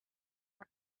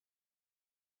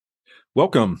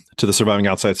Welcome to the Surviving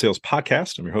Outside Sales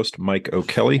podcast. I'm your host, Mike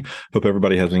O'Kelly. Hope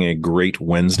everybody having a great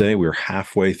Wednesday. We're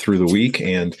halfway through the week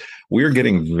and we're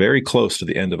getting very close to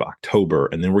the end of October.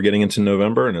 And then we're getting into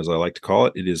November. And as I like to call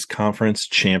it, it is conference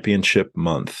championship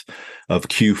month of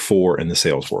Q4 in the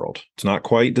sales world. It's not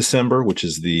quite December, which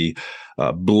is the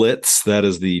blitz. That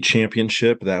is the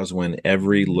championship. That is when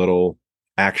every little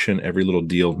action, every little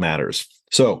deal matters.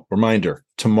 So reminder,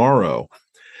 tomorrow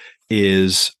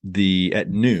is at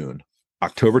noon,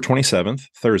 October 27th,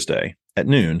 Thursday at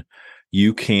noon,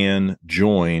 you can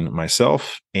join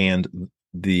myself and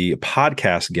the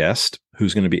podcast guest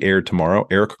who's going to be aired tomorrow,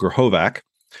 Eric Grahovac,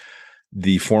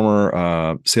 the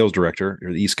former sales director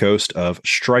or the East Coast of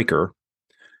Stryker.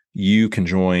 You can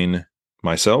join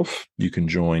myself, you can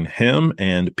join him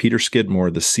and Peter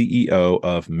Skidmore, the CEO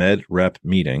of MedRep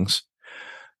Meetings,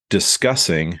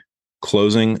 discussing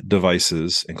closing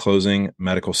devices and closing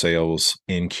medical sales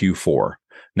in Q4.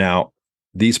 Now,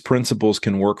 these principles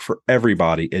can work for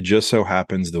everybody. It just so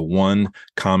happens the one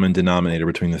common denominator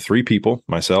between the three people,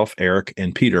 myself, Eric,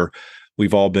 and Peter,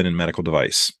 we've all been in medical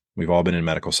device. We've all been in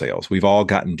medical sales. We've all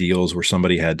gotten deals where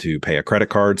somebody had to pay a credit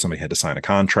card, somebody had to sign a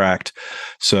contract.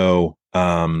 So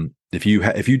if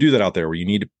you do that out there where you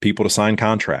need people to sign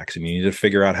contracts and you need to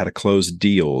figure out how to close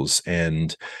deals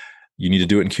and you need to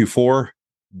do it in Q4,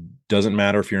 doesn't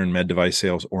matter if you're in med device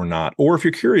sales or not, or if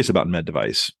you're curious about med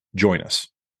device, join us.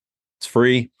 It's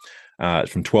free.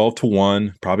 It's from 12 to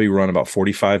 1, probably run about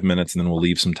 45 minutes, and then we'll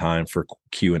leave some time for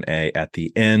Q&A at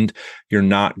the end. You're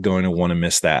not going to want to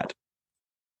miss that.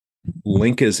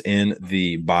 Link is in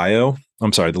the bio.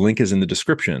 The link is in the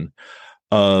description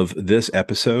of this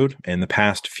episode and the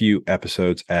past few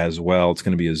episodes as well. It's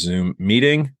going to be a Zoom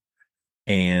meeting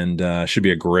and should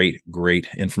be a great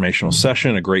informational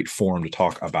session, a great forum to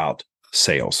talk about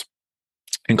sales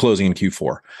and closing in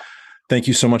Q4. Thank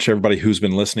you so much, everybody who's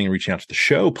been listening and reaching out to the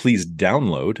show. Please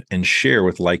download and share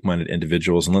with like-minded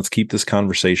individuals, and let's keep this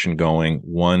conversation going,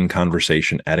 one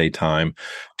conversation at a time,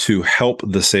 to help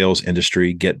the sales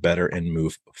industry get better and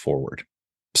move forward.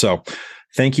 So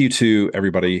thank you to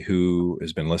everybody who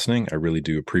has been listening. I really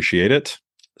do appreciate it.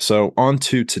 So on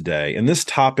to today. And this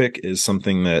topic is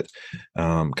something that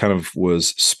kind of was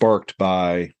sparked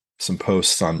by some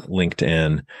posts on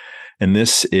LinkedIn. And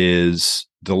this is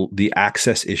the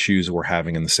access issues we're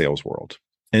having in the sales world.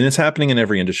 And it's happening in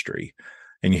every industry.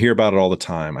 And you hear about it all the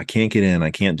time. I can't get in. I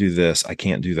can't do this. I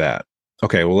can't do that.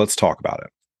 Okay, well, let's talk about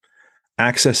it.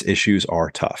 Access issues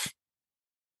are tough.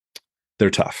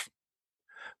 They're tough.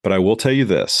 But I will tell you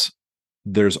this.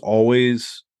 There's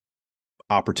always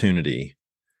opportunity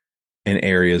in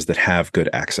areas that have good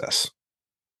access.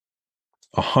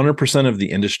 100% of the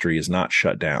industry is not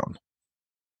shut down.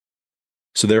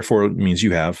 So therefore, it means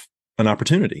you have an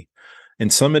opportunity. In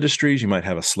some industries, you might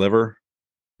have a sliver.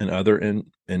 In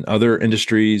other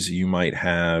industries, you might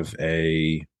have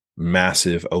a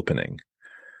massive opening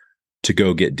to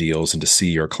go get deals and to see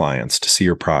your clients, to see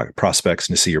your prospects,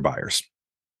 and to see your buyers.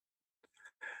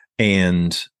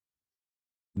 And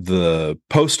the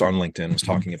post on LinkedIn was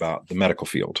talking about the medical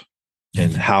field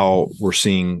and how we're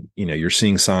seeing, you're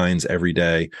seeing signs every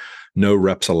day, no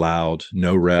reps allowed,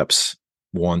 no reps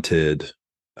wanted,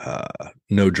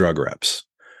 no drug reps,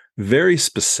 very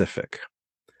specific.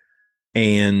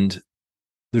 And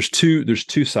there's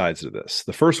two sides to this.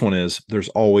 The first one is there's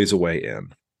always a way in.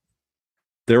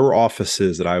 There were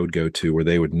offices that I would go to where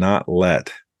they would not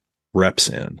let reps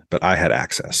in, but I had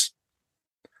access.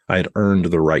 I had earned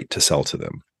the right to sell to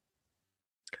them.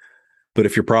 But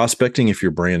if you're prospecting, if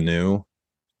you're brand new,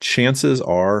 chances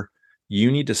are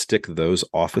you need to stick those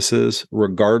offices,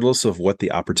 regardless of what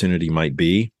the opportunity might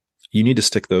be. You need to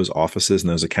stick those offices and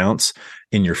those accounts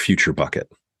in your future bucket.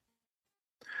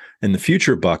 And the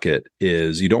future bucket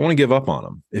is you don't want to give up on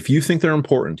them. If you think they're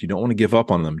important, you don't want to give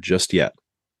up on them just yet.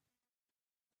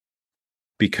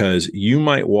 Because you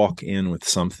might walk in with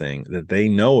something that they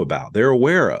know about, they're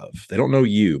aware of. They don't know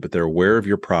you, but they're aware of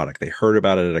your product. They heard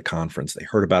about it at a conference. They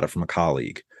heard about it from a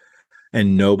colleague,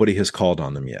 and nobody has called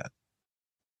on them yet.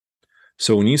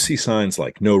 So when you see signs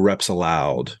like no reps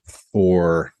allowed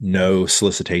or no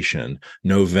solicitation,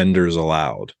 no vendors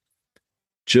allowed,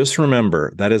 just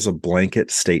remember that is a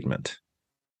blanket statement.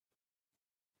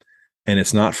 And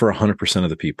it's not for 100%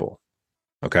 of the people.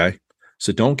 Okay?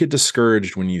 So don't get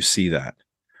discouraged when you see that.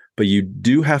 But you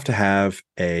do have to have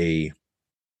a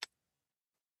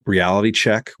reality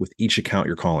check with each account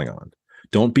you're calling on.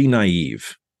 Don't be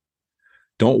naive.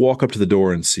 Don't walk up to the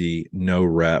door and see no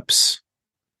reps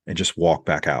and just walk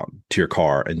back out to your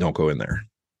car and don't go in there.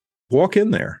 Walk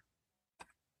in there.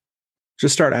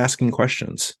 Just start asking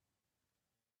questions.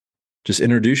 Just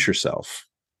introduce yourself.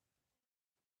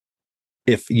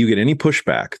 If you get any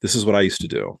pushback, this is what I used to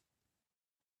do.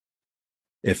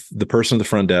 If the person at the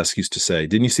front desk used to say,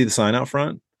 "Didn't you see the sign out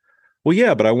front?" Well,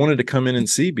 yeah, but I wanted to come in and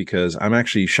see because I'm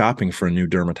actually shopping for a new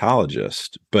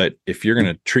dermatologist. But if you're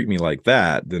going to treat me like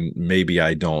that, then maybe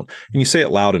I don't. And you say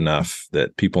it loud enough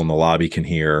that people in the lobby can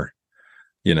hear,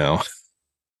 you know,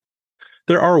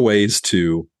 there are ways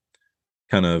to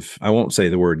kind of, I won't say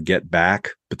the word get back,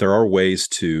 but there are ways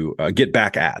to get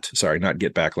back at, sorry, not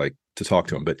get back like to talk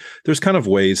to them, but there's kind of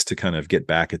ways to kind of get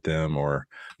back at them or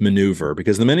maneuver,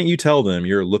 because the minute you tell them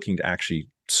you're looking to actually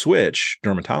switch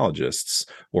dermatologists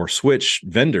or switch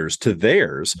vendors to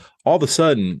theirs, all of a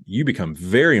sudden you become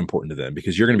very important to them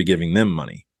because you're going to be giving them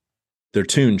money. Their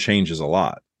tune changes a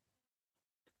lot.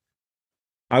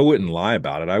 I wouldn't lie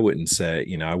about it. I wouldn't say,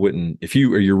 I wouldn't, if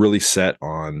you're really set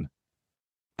on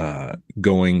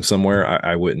going somewhere,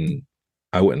 I wouldn't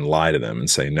lie to them and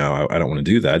say, no, I don't want to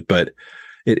do that. But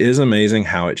it is amazing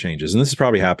how it changes. And this has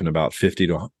probably happened about 50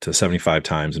 to 75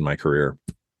 times in my career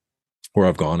where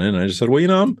I've gone in and I just said,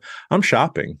 well, I'm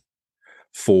shopping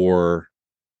for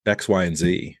X, Y, and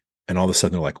Z. And all of a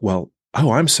sudden they're like, well,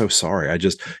 oh, I'm so sorry. I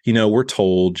just, we're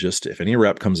told just if any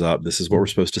rep comes up, this is what we're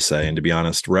supposed to say. And to be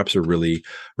honest, reps are really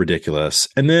ridiculous.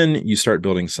 And then you start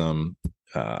building some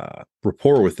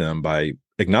rapport with them by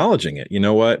acknowledging it. You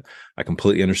know what? I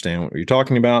completely understand what you're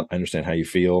talking about. I understand how you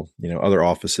feel. Other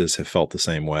offices have felt the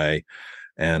same way.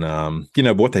 And,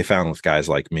 but what they found with guys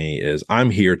like me is I'm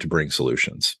here to bring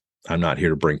solutions. I'm not here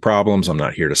to bring problems. I'm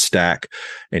not here to stack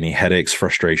any headaches,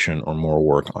 frustration, or more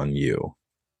work on you.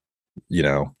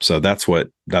 So that's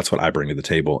what I bring to the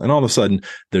table. And all of a sudden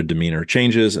their demeanor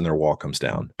changes and their wall comes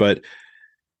down. But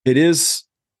it is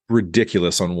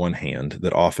ridiculous on one hand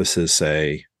that offices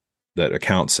say, that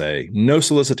accounts say, no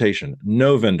solicitation,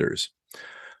 no vendors.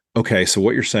 Okay, so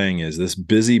what you're saying is this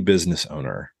busy business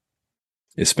owner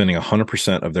is spending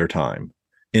 100% of their time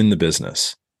in the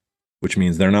business, which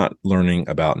means they're not learning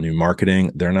about new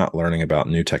marketing. They're not learning about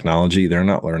new technology. They're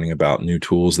not learning about new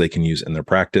tools they can use in their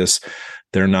practice.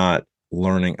 They're not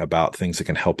learning about things that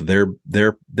can help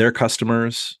their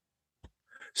customers.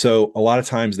 So a lot of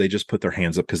times they just put their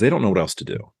hands up because they don't know what else to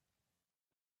do.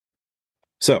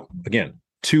 So again,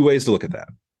 two ways to look at that.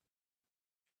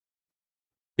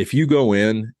 If you go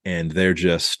in and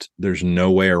there's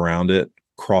no way around it,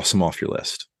 cross them off your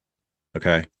list.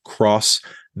 Okay. Cross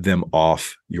them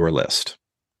off your list.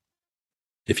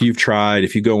 If you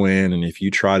go in and if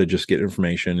you try to just get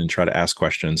information and try to ask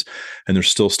questions and they're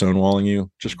still stonewalling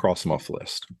you, just cross them off the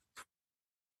list.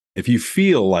 If you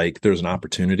feel like there's an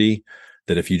opportunity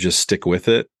that if you just stick with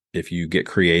it, if you get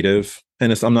creative,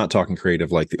 and I'm not talking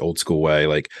creative like the old school way,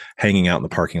 like hanging out in the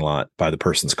parking lot by the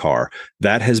person's car.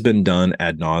 That has been done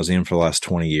ad nauseum for the last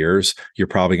 20 years. You're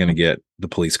probably going to get the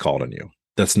police called on you.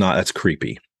 That's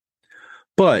creepy.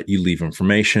 But you leave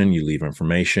information,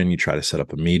 you try to set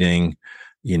up a meeting,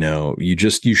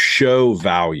 you show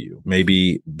value.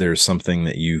 Maybe there's something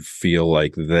that you feel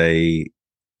like they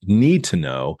need to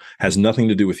know, has nothing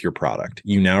to do with your product.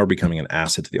 You now are becoming an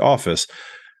asset to the office.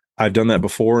 I've done that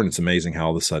before, and it's amazing how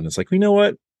all of a sudden it's like, you know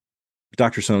what?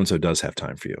 Dr. So-and-so does have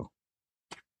time for you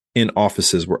in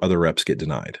offices where other reps get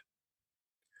denied.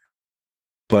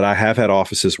 But I have had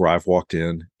offices where I've walked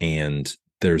in and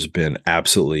there's been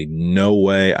absolutely no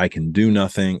way I can do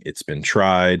nothing. It's been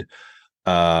tried.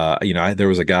 There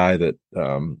was a guy that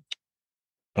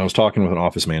I was talking with an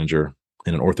office manager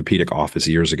in an orthopedic office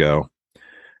years ago,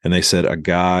 and they said a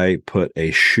guy put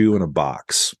a shoe in a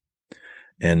box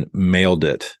and mailed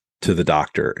it to the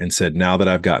doctor and said, now that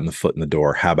I've gotten the foot in the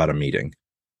door, how about a meeting?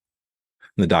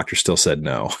 And the doctor still said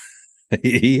no.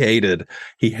 he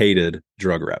hated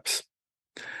drug reps,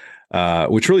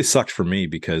 which really sucked for me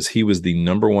because he was the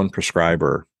number one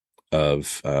prescriber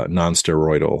of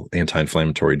non-steroidal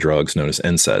anti-inflammatory drugs known as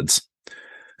NSAIDs.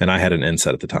 And I had an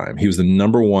NSAID at the time. He was the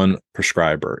number one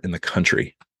prescriber in the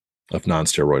country of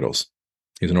non-steroidals.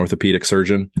 He was an orthopedic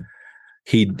surgeon.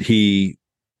 He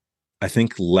I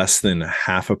think less than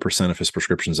 0.5% of his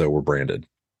prescriptions though were branded.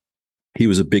 He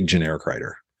was a big generic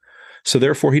writer. So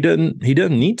therefore he didn't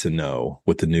need to know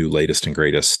what the new latest and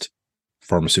greatest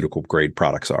pharmaceutical grade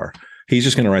products are. He's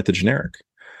just going to write the generic.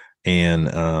 And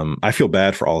I feel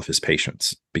bad for all of his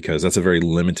patients because that's a very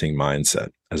limiting mindset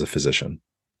as a physician.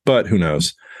 But who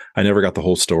knows? I never got the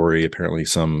whole story. Apparently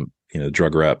some,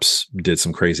 drug reps did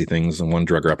some crazy things. And one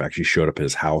drug rep actually showed up at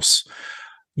his house.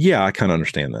 Yeah, I kind of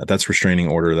understand that. That's restraining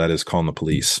order. That is calling the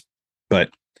police.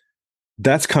 But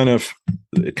that's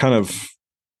it kind of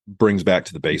brings back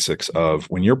to the basics of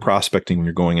when you're prospecting, when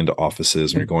you're going into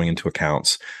offices, when you're going into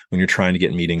accounts, when you're trying to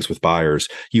get meetings with buyers,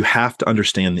 you have to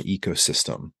understand the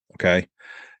ecosystem. Okay.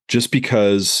 Just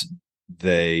because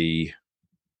they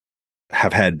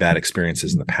have had bad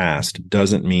experiences in the past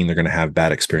doesn't mean they're going to have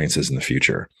bad experiences in the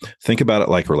future. Think about it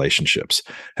like relationships.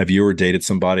 Have you ever dated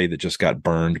somebody that just got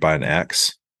burned by an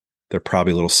ex? They're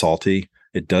probably a little salty.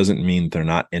 It doesn't mean they're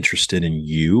not interested in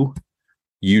you.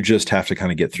 You just have to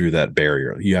kind of get through that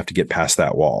barrier. You have to get past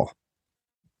that wall.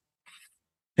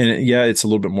 And yeah, it's a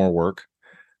little bit more work,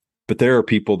 but there are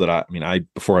people that I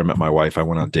before I met my wife, I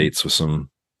went on dates with some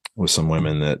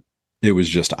women that it was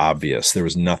just obvious. There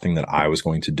was nothing that I was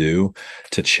going to do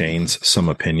to change some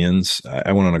opinions.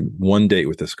 I went on one date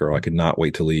with this girl. I could not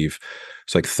wait to leave.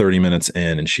 It's like 30 minutes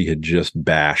in, and she had just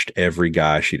bashed every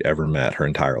guy she'd ever met her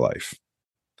entire life.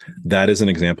 That is an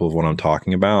example of what I'm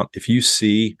talking about. If you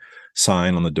see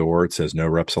sign on the door, it says no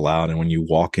reps allowed, and when you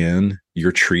walk in,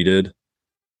 you're treated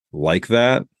like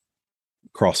that,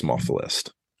 cross them off the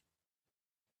list.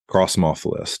 Cross them off the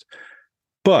list.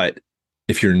 But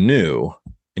if you're new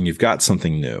and you've got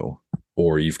something new,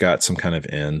 or you've got some kind of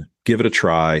in, give it a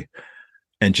try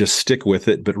and just stick with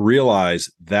it. But realize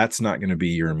that's not going to be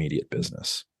your immediate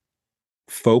business.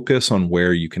 Focus on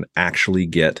where you can actually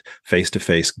get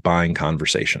face-to-face buying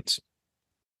conversations.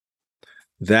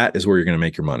 That is where you're going to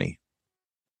make your money.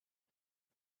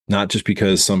 Not just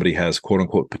because somebody has quote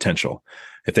unquote potential.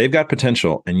 If they've got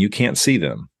potential and you can't see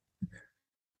them,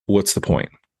 what's the point?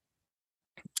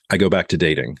 I go back to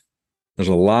dating. There's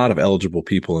a lot of eligible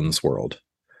people in this world,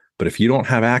 but if you don't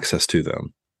have access to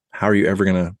them, how are you ever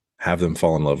going to have them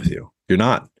fall in love with you? You're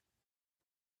not.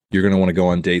 You're going to want to go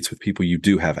on dates with people you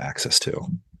do have access to.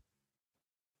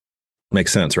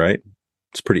 Makes sense, right?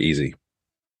 It's pretty easy.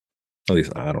 At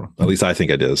least, I don't know. At least I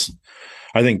think it is.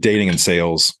 I think dating and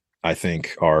sales, I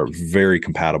think, are very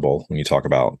compatible when you talk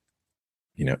about,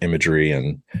 imagery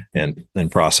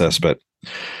and process. But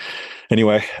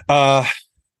anyway,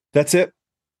 that's it.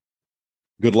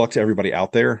 Good luck to everybody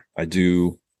out there.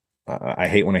 I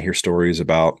hate when I hear stories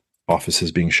about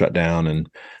offices being shut down and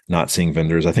not seeing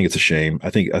vendors. I think it's a shame. I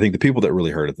think the people that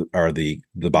really hurt it are the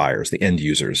buyers, the end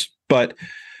users. But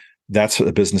that's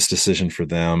a business decision for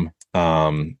them.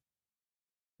 I'm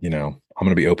going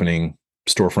to be opening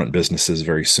storefront businesses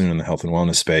very soon in the health and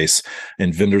wellness space,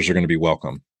 and vendors are going to be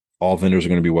welcome. All vendors are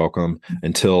going to be welcome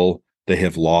until they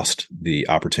have lost the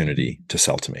opportunity to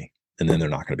sell to me, and then they're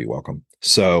not going to be welcome.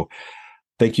 So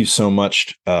thank you so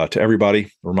much to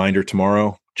everybody. Reminder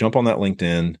tomorrow, jump on that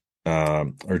LinkedIn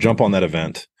or jump on that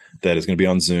event that is going to be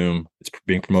on Zoom. It's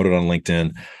being promoted on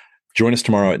LinkedIn. Join us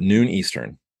tomorrow at noon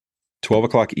Eastern, 12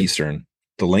 o'clock Eastern.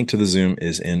 The link to the Zoom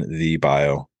is in the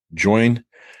bio. Join,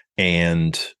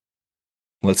 and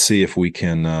let's see if we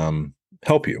can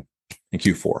help you in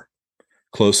Q4.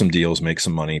 Close some deals, make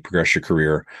some money, progress your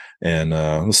career, and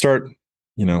let's start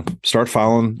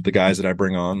following the guys that I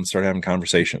bring on and start having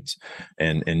conversations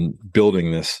and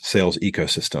building this sales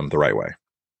ecosystem the right way.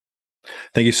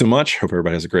 Thank you so much. Hope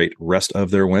everybody has a great rest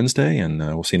of their Wednesday, and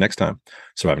we'll see you next time.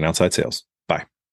 Surviving Outside Sales.